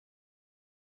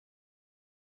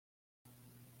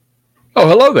Oh,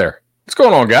 hello there. What's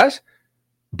going on, guys?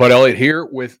 Bud Elliott here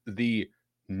with the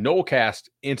Nolecast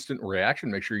instant reaction.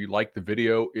 Make sure you like the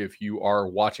video if you are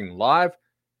watching live.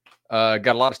 Got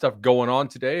a lot of stuff going on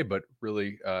today, but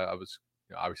really, I was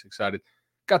obviously excited.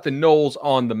 Got the Noles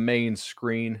on the main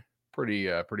screen. Pretty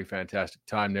fantastic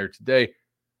time there today.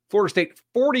 Florida State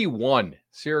 41,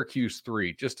 Syracuse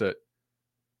 3. Just a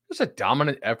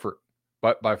dominant effort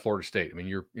by Florida State. I mean,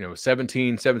 you're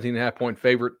 17 and a half point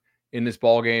favorite in this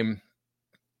ball game.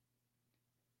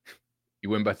 You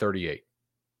win by 38,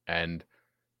 and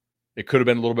it could have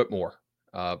been a little bit more.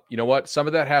 You know what? Some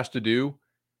of that has to do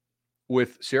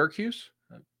with Syracuse.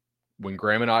 When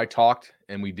Graham and I talked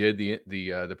and we did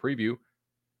the preview,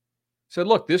 said,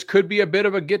 look, this could be a bit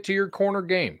of a get to your corner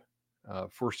game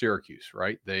for Syracuse,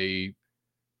 right? They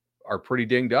are pretty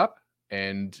dinged up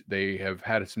and they have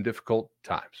had some difficult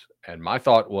times. And my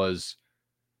thought was,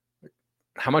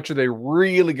 how much are they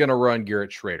really going to run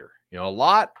Garrett Schrader? A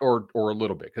lot or a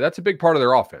little bit, because that's a big part of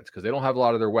their offense because they don't have a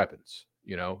lot of their weapons.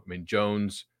 I mean,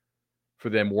 Jones for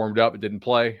them warmed up, it didn't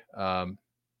play. And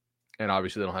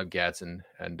obviously they don't have Gadsden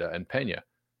and Pena.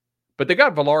 But they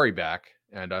got Valari back,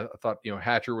 and I thought,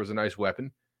 Hatcher was a nice weapon.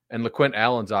 And LaQuint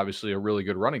Allen's obviously a really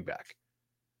good running back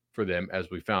for them, as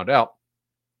we found out.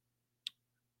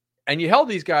 And you held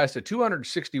these guys to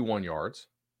 261 yards,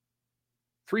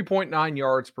 3.9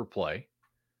 yards per play.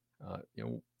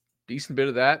 Decent bit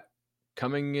of that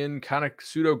coming in kind of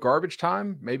pseudo garbage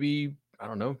time, maybe,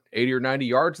 80 or 90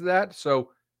 yards of that.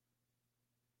 So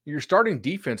your starting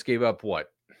defense gave up what?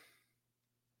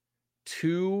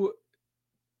 2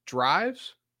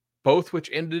 drives, both which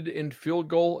ended in field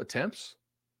goal attempts.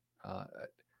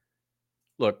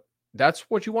 Look, that's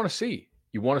what you want to see.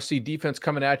 You want to see defense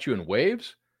coming at you in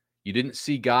waves. You didn't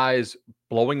see guys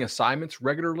blowing assignments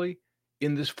regularly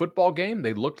in this football game.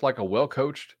 They looked like a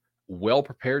well-coached,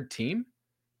 well-prepared team.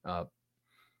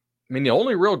 The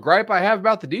only real gripe I have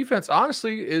about the defense,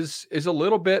 honestly, is a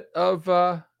little bit of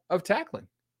tackling.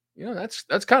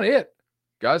 That's kind of it,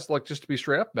 guys. Like, just to be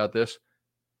straight up about this,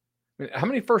 how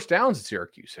many first downs did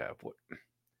Syracuse have? What,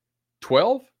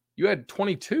 12? You had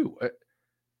 22.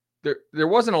 There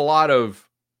wasn't a lot of.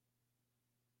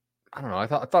 I don't know. I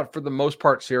thought for the most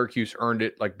part Syracuse earned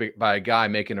it, like by a guy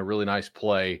making a really nice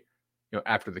play.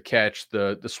 After the catch,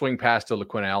 the swing pass to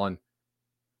LaQuint Allen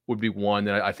would be one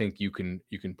that I think you can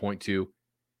point to.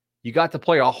 You got to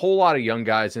play a whole lot of young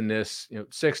guys in this.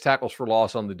 6 tackles for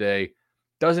loss on the day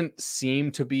doesn't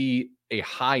seem to be a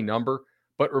high number.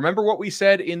 But remember what we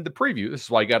said in the preview. This is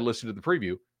why you got to listen to the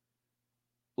preview.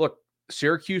 Look,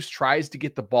 Syracuse tries to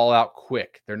get the ball out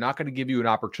quick. They're not going to give you an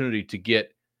opportunity to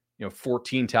get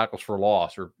 14 tackles for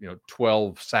loss or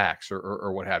 12 sacks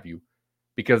or what have you,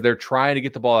 because they're trying to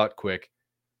get the ball out quick.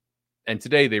 And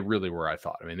today they really were, I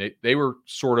thought. I mean, they were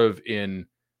sort of in,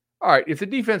 all right, if the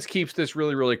defense keeps this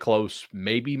really, really close,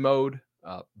 maybe mode,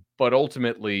 but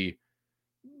ultimately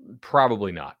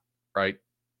probably not, right?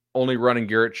 Only running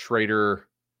Garrett Schrader.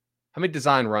 How many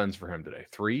design runs for him today?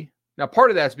 3? Now,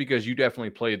 part of that's because you definitely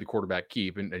played the quarterback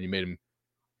keep and you made him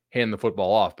hand the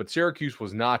football off. But Syracuse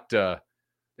was not,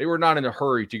 they were not in a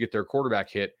hurry to get their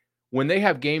quarterback hit when they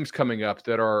have games coming up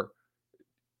that are,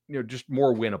 just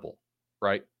more winnable,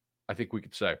 right? I think we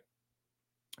could say.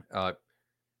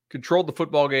 Controlled the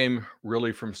football game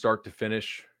really from start to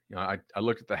finish. I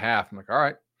looked at the half. I'm like, all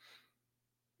right,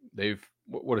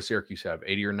 what does Syracuse have?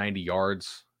 80 or 90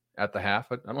 yards at the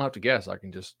half? I don't have to guess. I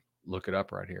can just look it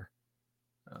up right here.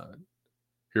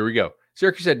 Here we go.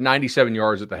 Syracuse had 97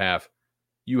 yards at the half.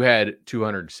 You had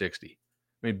 260.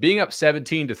 I mean, being up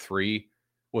 17-3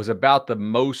 was about the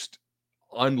most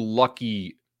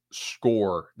unlucky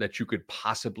score that you could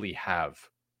possibly have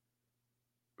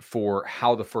for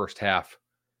how the first half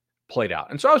played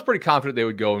out. And so I was pretty confident they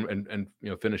would go and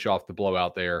finish off the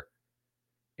blowout there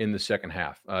in the second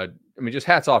half. Just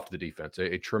hats off to the defense.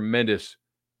 A tremendous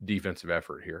defensive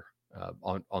effort here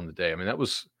on the day. I mean, that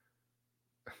was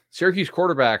Syracuse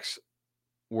quarterbacks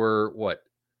were what,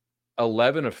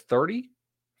 11 of 30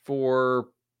 for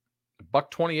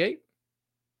 $128.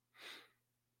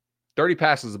 30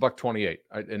 passes, $128.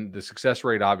 And the success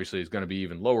rate obviously is going to be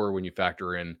even lower when you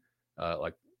factor in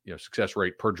success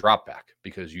rate per drop back,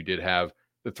 because you did have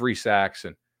the 3 sacks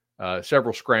and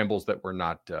several scrambles that were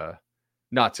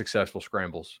not successful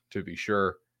scrambles, to be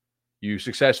sure. You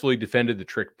successfully defended the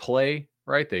trick play,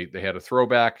 right? They had a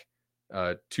throwback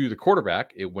to the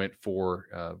quarterback. It went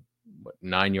for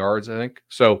 9 yards, I think.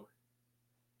 So,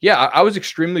 yeah, I was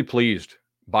extremely pleased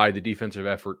by the defensive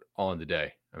effort on the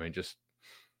day. I mean, just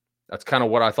that's kind of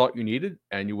what I thought you needed,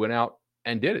 and you went out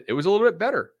and did it. It was a little bit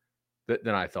better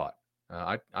than I thought.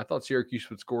 I thought Syracuse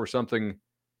would score something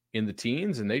in the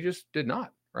teens, and they just did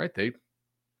not, right?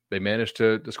 They managed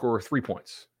to score 3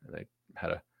 points, and they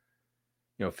had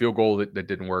a field goal that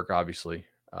didn't work, obviously.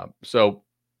 So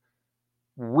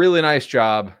really nice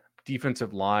job,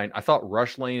 defensive line. I thought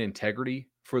rush lane integrity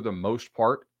for the most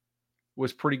part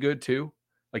was pretty good too.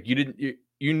 Like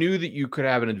you knew that you could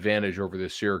have an advantage over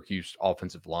this Syracuse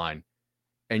offensive line,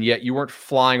 and yet you weren't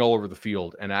flying all over the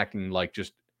field and acting like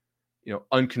just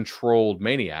uncontrolled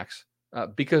maniacs,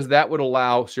 because that would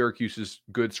allow Syracuse's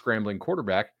good scrambling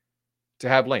quarterback to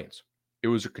have lanes. It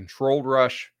was a controlled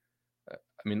rush.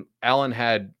 I mean, Allen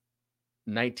had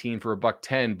 19 for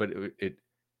 $110, but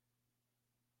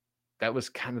that was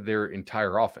kind of their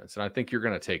entire offense. And I think you're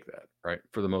going to take that, right,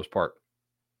 for the most part,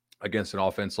 against an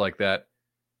offense like that.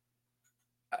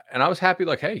 And I was happy,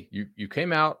 like, hey, you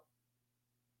came out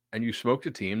and you smoked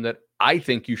a team that I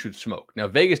think you should smoke. Now,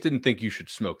 Vegas didn't think you should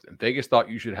smoke them. Vegas thought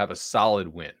you should have a solid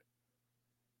win.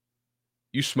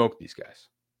 You smoked these guys.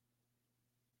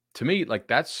 To me, like,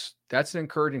 that's an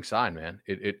encouraging sign, man.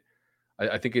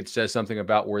 I think it says something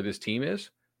about where this team is,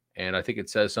 and I think it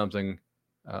says something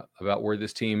about where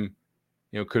this team,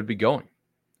 could be going.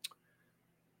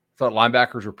 Thought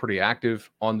linebackers were pretty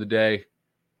active on the day.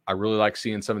 I really like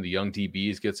seeing some of the young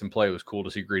DBs get some play. It was cool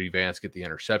to see Grady Vance get the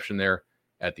interception there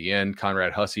at the end.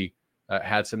 Conrad Hussey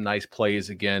had some nice plays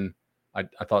again. I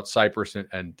thought Cypress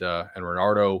and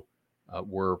Renardo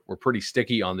were pretty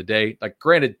sticky on the day. Like,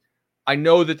 granted, I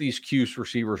know that these Cuse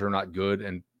receivers are not good,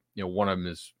 and one of them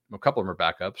is, a couple of them are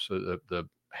backups. So the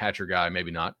Hatcher guy,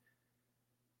 maybe not,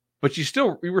 but you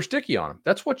were sticky on them.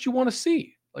 That's what you want to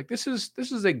see. Like, this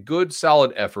is a good,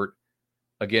 solid effort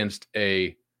against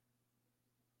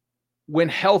when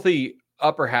healthy,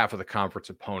 upper half of the conference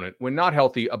opponent. When not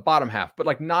healthy, a bottom half, but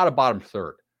like not a bottom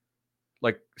third.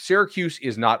 Like, Syracuse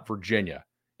is not Virginia.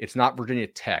 It's not Virginia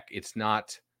Tech. It's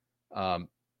not,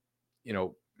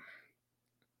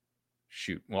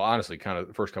 shoot. Well, honestly, kind of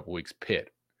the first couple of weeks,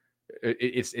 Pitt.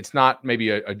 It's not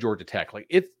maybe a Georgia Tech.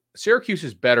 Like, Syracuse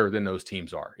is better than those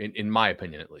teams are, in my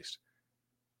opinion, at least.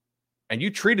 And you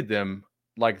treated them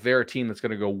like they're a team that's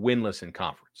going to go winless in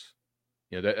conference.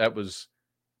 That was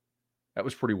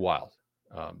pretty wild.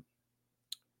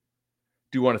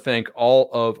 Do want to thank all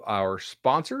of our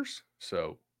sponsors.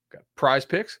 So, got Prize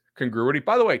Picks, Congruity.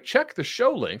 By the way, check the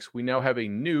show links. We now have a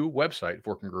new website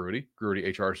for Congruity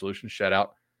HR Solutions. Shout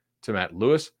out to Matt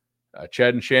Lewis.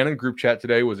 Chad and Shannon group chat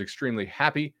today was extremely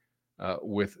happy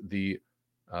with the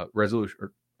resolution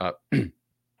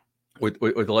with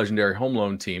the legendary home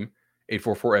loan team.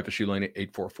 844 FSU Loan,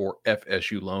 844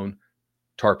 FSU Loan.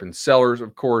 Tarpon Sellers,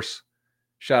 of course.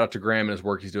 Shout out to Graham and his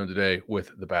work he's doing today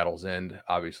with the Battle's End.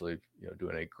 Obviously,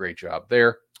 doing a great job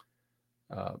there.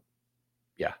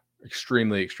 Yeah,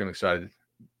 extremely, extremely excited.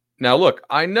 Now, look,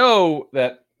 I know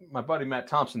that my buddy Matt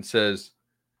Thompson says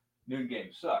noon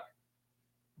games suck.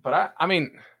 But I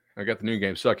mean, I got the noon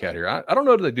games suck out here. I don't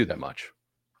know that they do that much,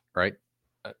 right?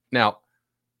 Now,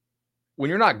 when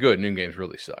you're not good, noon games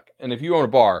really suck. And if you own a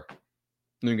bar,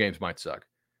 noon games might suck.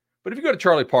 But if you go to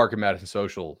Charlie Park and Madison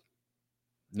Social,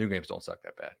 noon games don't suck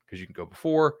that bad, because you can go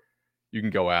before, you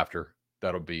can go after.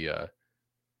 That'll be a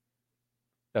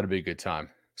good time.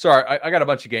 Sorry, I got a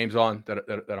bunch of games on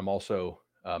that I'm also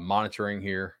monitoring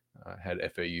here. Had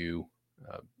FAU,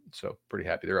 so pretty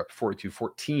happy. They're up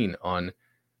 42-14 on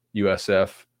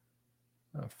USF.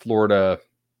 Florida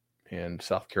and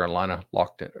South Carolina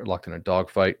locked in a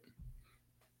dogfight.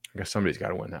 I guess somebody's got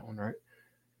to win that one, right?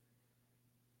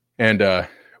 And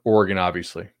Oregon,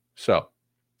 obviously. So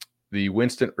the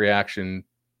Winston reaction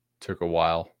took a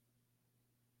while.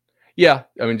 Yeah,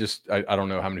 I mean, I don't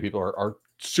know how many people are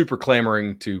super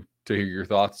clamoring to hear your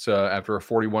thoughts after a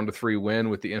 41-3 win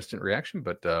with the instant reaction,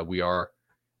 but we're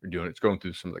doing it. It's going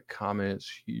through some of the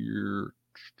comments here.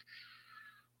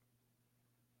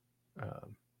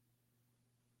 All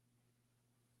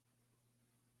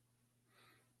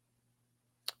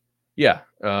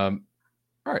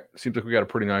right. Seems like we got a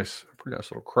pretty nice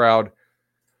little crowd.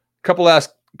 Couple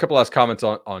last comments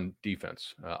on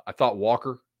defense. I thought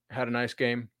Walker had a nice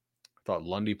game. I thought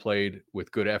Lundy played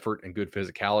with good effort and good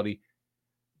physicality,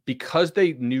 because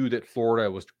they knew that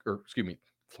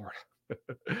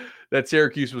that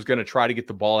Syracuse was going to try to get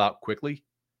the ball out quickly.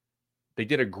 They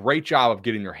did a great job of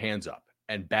getting their hands up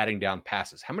and batting down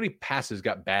passes. How many passes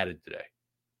got batted today?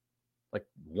 Like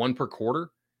one per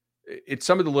quarter? It's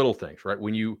some of the little things, right?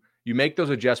 When you make those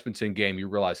adjustments in game, you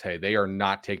realize, hey, they are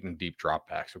not taking deep drop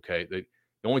backs, okay? The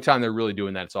only time they're really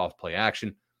doing that is off play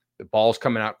action. The ball's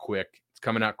coming out quick. It's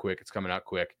coming out quick.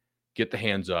 Get the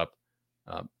hands up.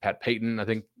 Pat Payton, I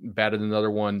think, batted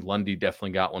another one. Lundy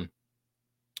definitely got one.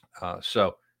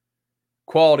 So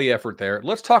Quality effort there.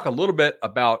 Let's talk a little bit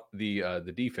about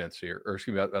the defense here, or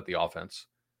excuse me, about the offense.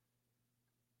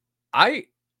 I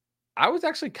I was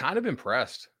actually kind of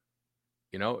impressed.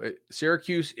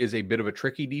 Syracuse is a bit of a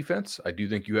tricky defense. I do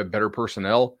think you have better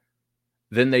personnel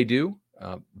than they do,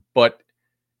 but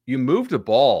you move the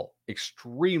ball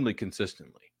extremely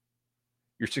consistently.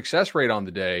 Your success rate on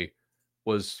the day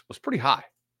was pretty high.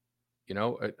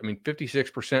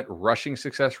 56% rushing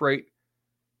success rate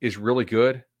is really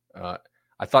good. Uh,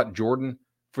 I thought Jordan,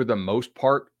 for the most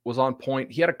part, was on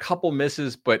point. He had a couple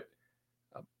misses, but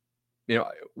uh,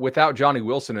 without Johnny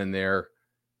Wilson in there,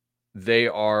 they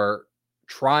are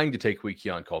trying to take away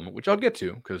Keon Coleman, which I'll get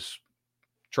to because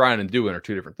trying and doing are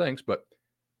two different things. But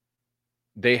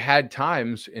they had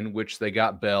times in which they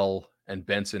got Bell and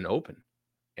Benson open,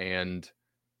 and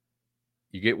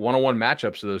you get one-on-one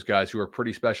matchups of those guys who are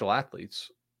pretty special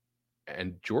athletes,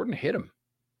 and Jordan hit him.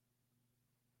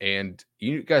 And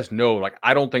you guys know, like,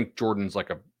 I don't think Jordan's like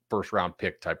a first-round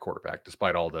pick type quarterback,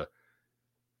 despite all the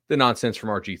nonsense from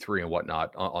RG3 and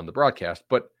whatnot on the broadcast.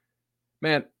 But,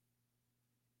 man,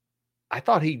 I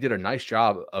thought he did a nice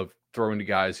job of throwing to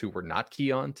guys who were not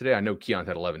Keon today. I know Keon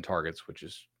had 11 targets,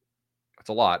 that's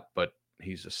a lot, but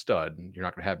he's a stud, and you're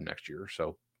not going to have him next year,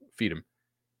 so feed him.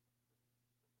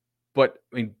 But,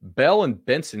 Bell and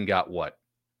Benson got what?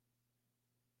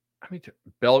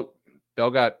 Bell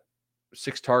got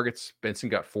 6 targets. Benson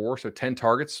got 4, so 10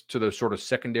 targets to those sort of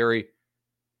secondary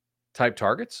type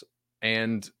targets.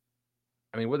 And,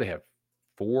 what do they have?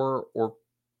 4 or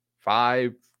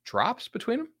 5 drops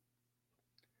between them?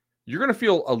 You're going to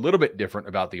feel a little bit different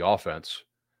about the offense.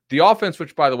 The offense,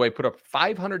 which, by the way, put up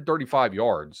 535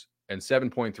 yards and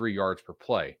 7.3 yards per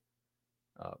play.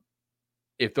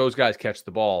 If those guys catch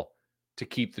the ball to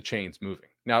keep the chains moving.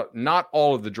 Now, not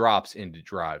all of the drops into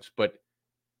drives, but,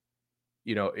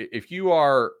 if you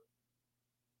are,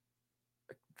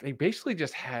 they basically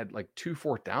just had like 2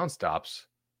 4th down stops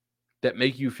that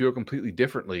make you feel completely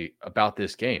differently about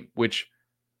this game, which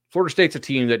Florida State's a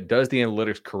team that does the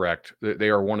analytics correct. They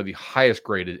are one of the highest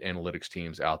graded analytics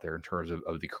teams out there in terms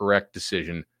of the correct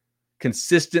decision.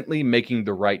 Consistently making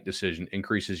the right decision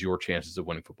increases your chances of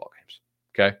winning football games.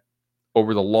 Okay.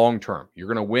 Over the long term, you're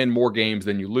going to win more games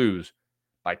than you lose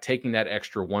by taking that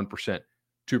extra 1%,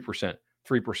 2%,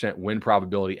 3% win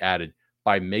probability added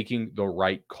by making the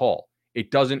right call. It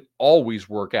doesn't always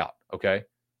work out, okay?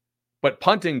 But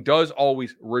punting does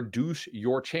always reduce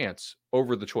your chance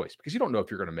over the choice because you don't know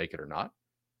if you're going to make it or not,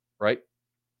 right?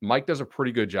 Mike does a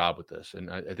pretty good job with this,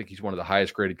 and I think he's one of the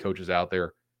highest graded coaches out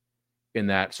there in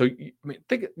that. So,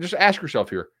 just ask yourself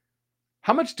here,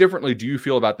 how much differently do you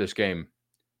feel about this game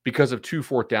because of 2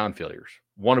 4th down failures,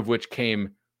 one of which came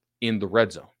in the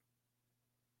red zone?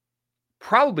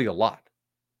 Probably a lot.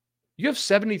 You have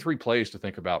 73 plays to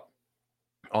think about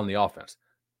on the offense.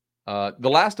 The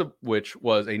last of which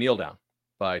was a kneel down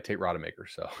by Tate Rodemaker.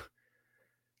 So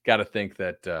got to think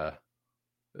that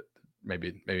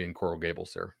maybe in Coral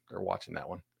Gables they're watching that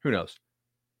one. Who knows?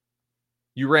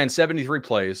 You ran 73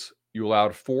 plays. You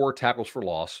allowed 4 tackles for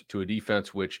loss to a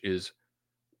defense which is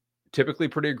typically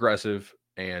pretty aggressive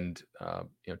and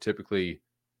typically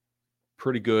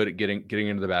pretty good at getting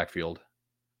into the backfield.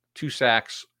 2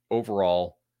 sacks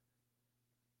overall.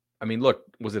 Look,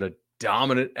 was it a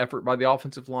dominant effort by the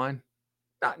offensive line?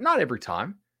 Not every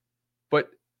time, but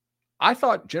I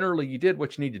thought generally you did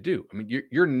what you need to do.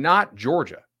 You're not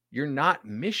Georgia. You're not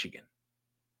Michigan.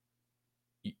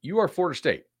 You are Florida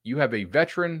State. You have a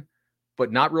veteran,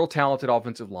 but not real talented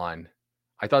offensive line.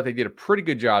 I thought they did a pretty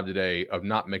good job today of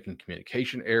not making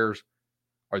communication errors.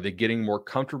 Are they getting more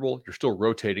comfortable? You're still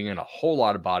rotating in a whole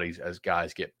lot of bodies as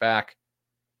guys get back.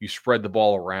 You spread the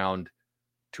ball around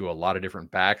to a lot of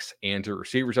different backs and to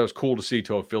receivers. That was cool to see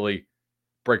Toa Philly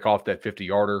break off that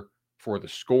 50-yarder for the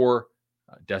score.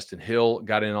 Destin Hill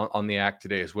got in on the act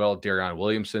today as well. Darion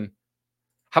Williamson.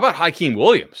 How about Hakeem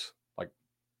Williams? Like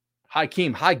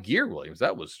Hakeem High Gear Williams.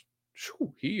 That was,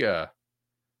 he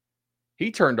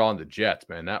turned on the Jets,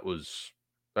 man. That was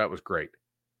great.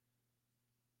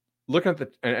 Looking at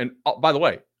and by the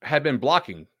way, had been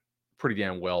blocking pretty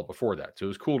damn well before that. So it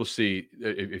was cool to see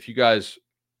if you guys,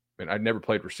 I'd never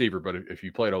played receiver, but if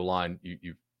you played O-line,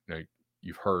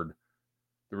 you've heard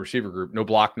the receiver group, no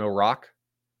block, no rock.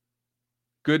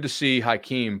 Good to see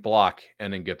Hakeem block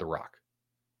and then get the rock.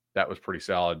 That was pretty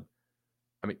solid.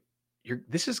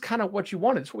 This is kind of what you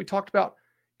wanted. It's what we talked about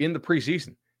in the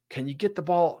preseason. Can you get the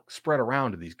ball spread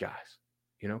around to these guys?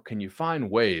 Can you find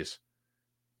ways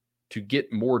to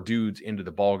get more dudes into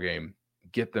the ball game,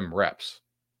 get them reps?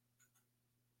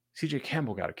 CJ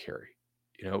Campbell got a carry,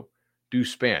 do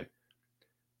span.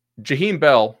 Jaheim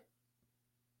Bell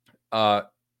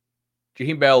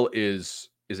Jaheim Bell is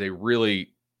a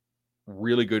really,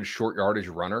 really good short yardage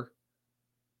runner.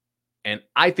 And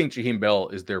I think Jaheim Bell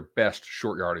is their best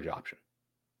short yardage option.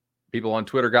 People on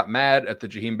Twitter got mad at the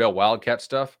Jaheim Bell Wildcat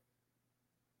stuff.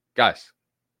 Guys,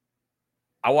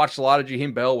 I watched a lot of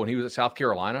Jaheim Bell when he was at South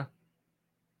Carolina.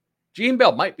 Jaheim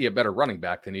Bell might be a better running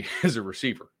back than he is a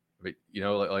receiver. But,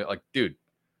 dude,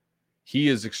 he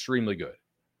is extremely good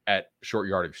at short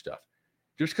yardage stuff.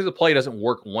 Just because the play doesn't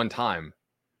work one time,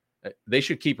 they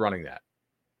should keep running that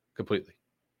completely.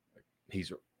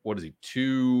 He's, what is he,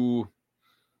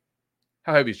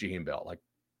 how heavy is Jaheim Bell? Like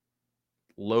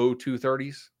low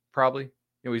 230s, probably.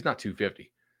 He's not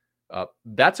 250.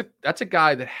 That's a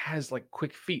guy that has like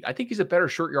quick feet. I think he's a better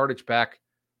short yardage back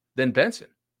than Benson,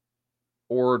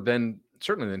 or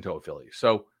certainly than Toafili.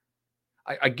 So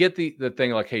I get the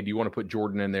thing like, hey, do you want to put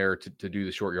Jordan in there to do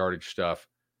the short yardage stuff?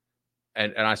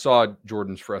 And I saw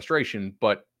Jordan's frustration,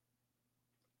 but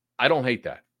I don't hate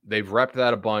that. They've repped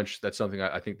that a bunch. That's something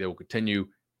I think they will continue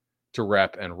to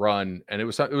rep and run. And it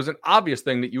was an obvious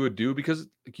thing that you would do because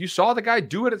you saw the guy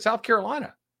do it at South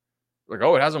Carolina. Like,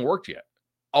 oh, it hasn't worked yet.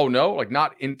 Oh, no, like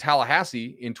not in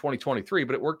Tallahassee in 2023,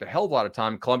 but it worked a hell of a lot of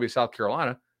time in Columbia, South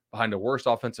Carolina, behind the worst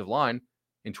offensive line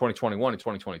in 2021 and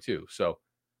 2022. So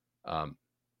I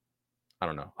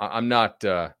don't know. I'm not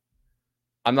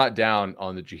down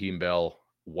on the Jaheim Bell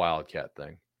Wildcat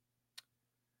thing.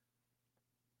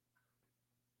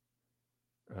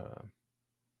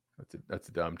 That's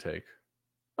a dumb take.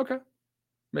 Okay.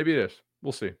 Maybe it is.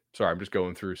 We'll see. Sorry, I'm just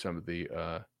going through some of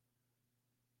the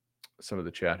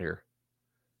chat here.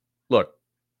 Look,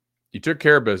 you took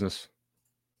care of business.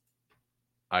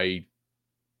 I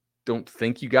don't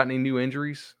think you got any new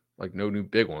injuries, like no new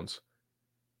big ones.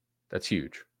 That's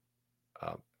huge.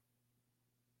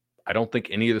 I don't think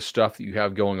any of the stuff that you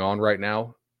have going on right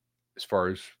now, as far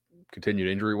as continued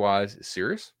injury-wise, is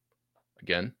serious.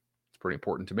 Again, it's pretty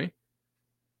important to me.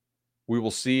 We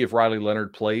will see if Riley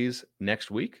Leonard plays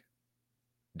next week.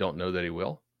 Don't know that he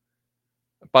will.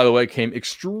 By the way, came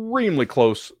extremely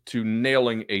close to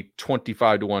nailing a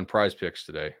 25-1 prize picks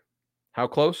today. How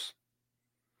close?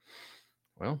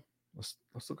 Well, let's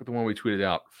look at the one we tweeted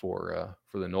out for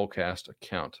the Nolecast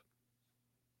account.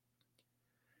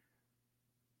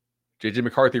 JJ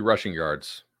McCarthy rushing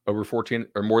yards over 14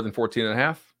 or more than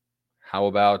 14.5. How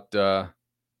about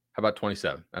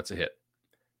 27? That's a hit.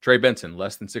 Trey Benson,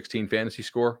 less than 16 fantasy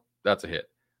score. That's a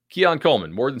hit. Keon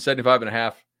Coleman, more than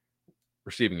 75.5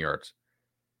 receiving yards.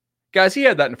 Guys, he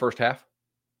had that in the first half.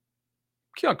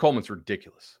 Keon Coleman's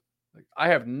ridiculous. Like, I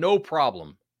have no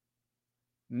problem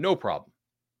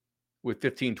with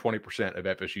 15, 20% of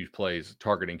FSU's plays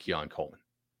targeting Keon Coleman.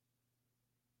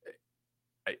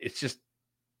 It's just,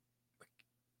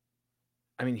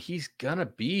 I mean, he's going to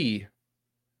be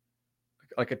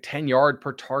like a 10-yard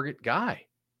per target guy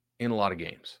in a lot of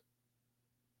games.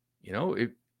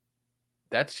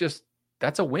 That's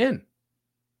a win.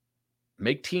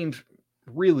 Make teams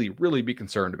really, really be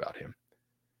concerned about him.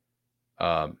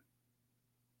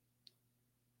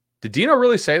 Did Dino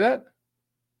really say that?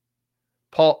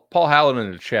 Paul Hallen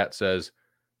in the chat says,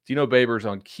 Dino Babers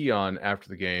on Keon after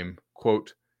the game,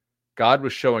 quote, God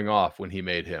was showing off when he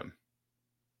made him.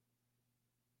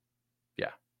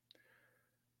 Yeah.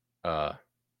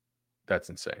 That's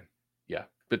insane. Yeah.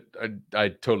 But I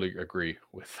totally agree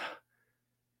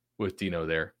with Dino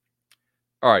there.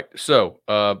 All right. So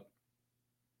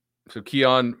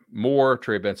Keon more,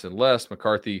 Trey Benson less,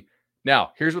 McCarthy.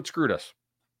 Now, here's what screwed us.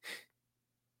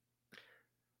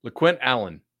 LaQuint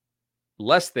Allen,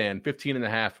 less than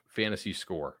 15.5 fantasy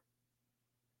score.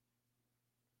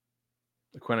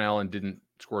 LaQuint Allen didn't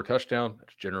score a touchdown.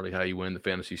 That's generally how you win the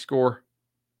fantasy score.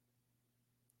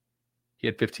 He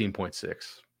had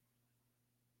 15.6.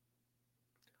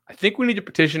 I think we need to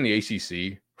petition the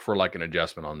ACC for like an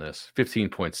adjustment on this.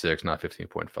 15.6, not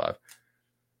 15.5.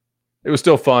 It was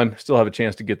still fun. Still have a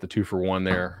chance to get the 2-for-1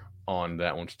 there on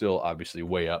that one. Still obviously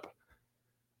way up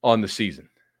on the season.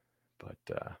 But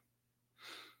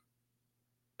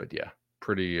yeah,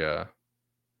 pretty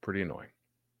annoying.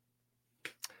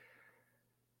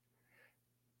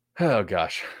 Oh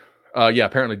gosh. Yeah,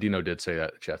 apparently Dino did say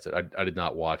that. The chat said I did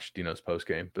not watch Dino's post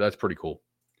game, but that's pretty cool.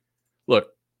 Look,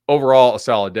 overall a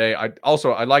solid day. I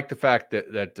like the fact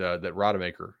that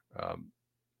Rodemaker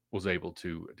was able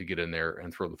to get in there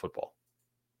and throw the football.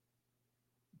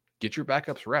 Get your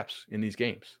backups reps in these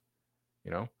games,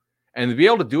 and to be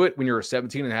able to do it when you're a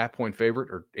 17.5 point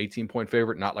favorite or 18 point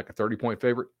favorite, not like a 30 point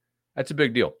favorite, that's a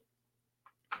big deal.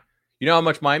 You know how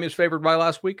much Miami was favored by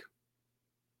last week?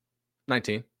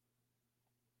 19.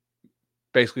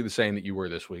 Basically the same that you were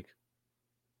this week.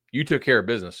 You took care of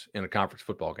business in a conference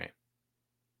football game.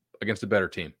 against a better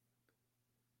team.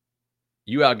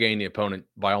 You outgain the opponent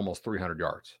by almost 300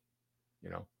 yards,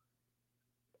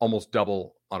 almost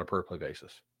double on a per play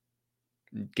basis.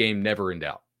 Game never in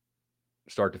doubt,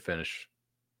 start to finish.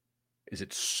 Is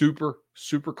it super,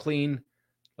 super clean?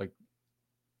 Like,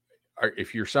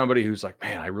 if you're somebody who's like,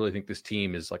 man, I really think this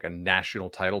team is like a national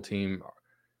title team,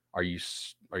 are you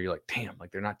like, damn,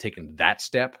 like they're not taking that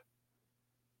step?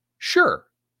 Sure.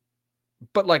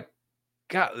 But like,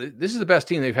 God, this is the best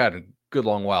team they've had in a good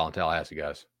long while in Tallahassee,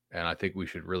 guys. And I think we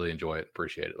should really enjoy it,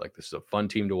 appreciate it. Like, this is a fun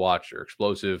team to watch. They're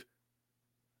explosive.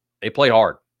 They play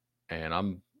hard, and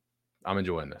I'm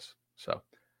enjoying this. So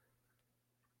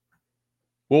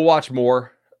we'll watch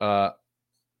more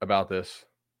about this.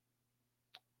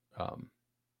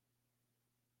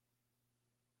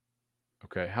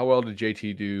 Okay, how well did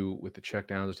JT do with the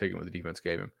checkdowns or taking what the defense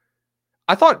gave him?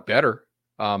 I thought better.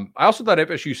 I also thought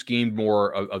FSU schemed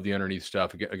more of the underneath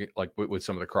stuff, like with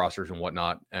some of the crossers and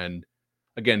whatnot. And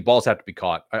again, balls have to be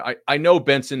caught. I know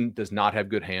Benson does not have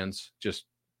good hands, just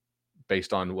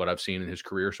based on what I've seen in his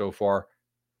career so far.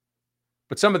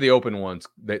 But some of the open ones,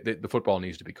 the football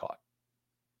needs to be caught,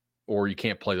 or you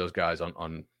can't play those guys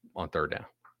on third down.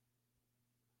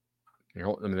 I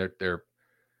mean, they're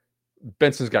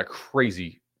Benson's got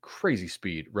crazy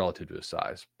speed relative to his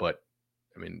size, but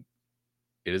I mean,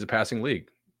 it is a passing league.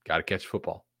 Got to catch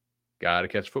football.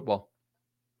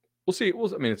 We'll see.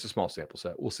 I mean, it's a small sample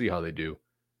set. We'll see how they do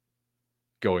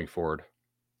going forward.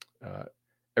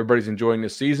 Everybody's enjoying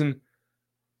this season.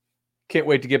 Can't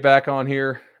wait to get back on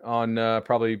here on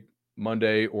probably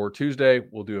Monday or Tuesday.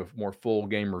 We'll do a more full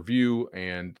game review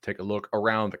and take a look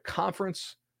around the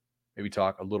conference. Maybe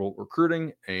talk a little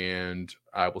recruiting, and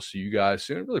I will see you guys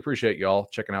soon. Really appreciate y'all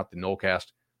checking out the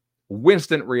Nolecast.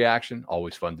 Winstant reaction,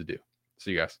 always fun to do.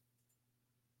 See you guys.